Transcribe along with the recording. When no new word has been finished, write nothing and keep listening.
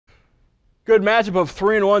Good matchup of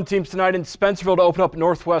 3-1 teams tonight in Spencerville to open up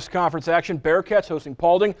Northwest Conference action. Bearcats hosting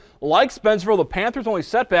Paulding. Like Spencerville, the Panthers' only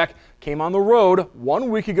setback came on the road 1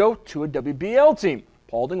 week ago to a WBL team.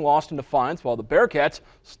 Paulding lost in Defiance while the Bearcats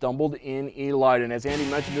stumbled in Elide. And as Andy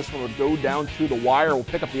mentioned, this one would go down to the wire. We'll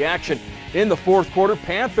pick up the action in the fourth quarter.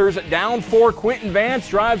 Panthers down 4. Quentin Vance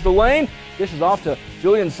drives the lane. This is off to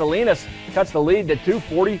Julian Salinas. Cuts the lead to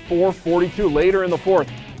 44-42 later in the fourth.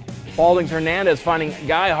 Paulding's Hernandez finding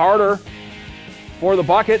Guy Harder for the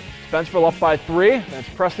bucket. Spencerville up by 3. That's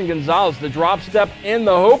Preston Gonzalez, the drop step in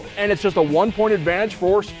the hoop, and it's just a 1-point advantage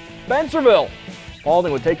for Spencerville.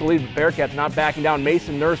 Paulding would take the lead, but Bearcats not backing down.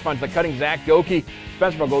 Mason Nurse finds the cutting Zach Goki.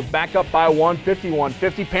 Spencerville goes back up by 1,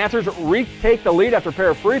 51-50. Panthers retake the lead after a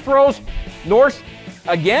pair of free throws. Norse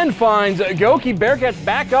again finds Goki. Bearcats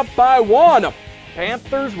back up by 1.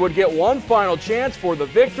 Panthers would get one final chance for the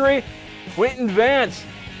victory. Quentin Vance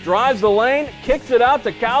drives the lane, kicks it out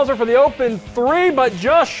to Kauser for the open 3, but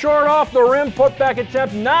just short off the rim. Putback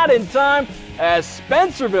attempt not in time as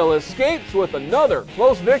Spencerville escapes with another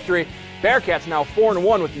close victory. Bearcats now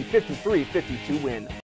 4-1 with the 53-52 win.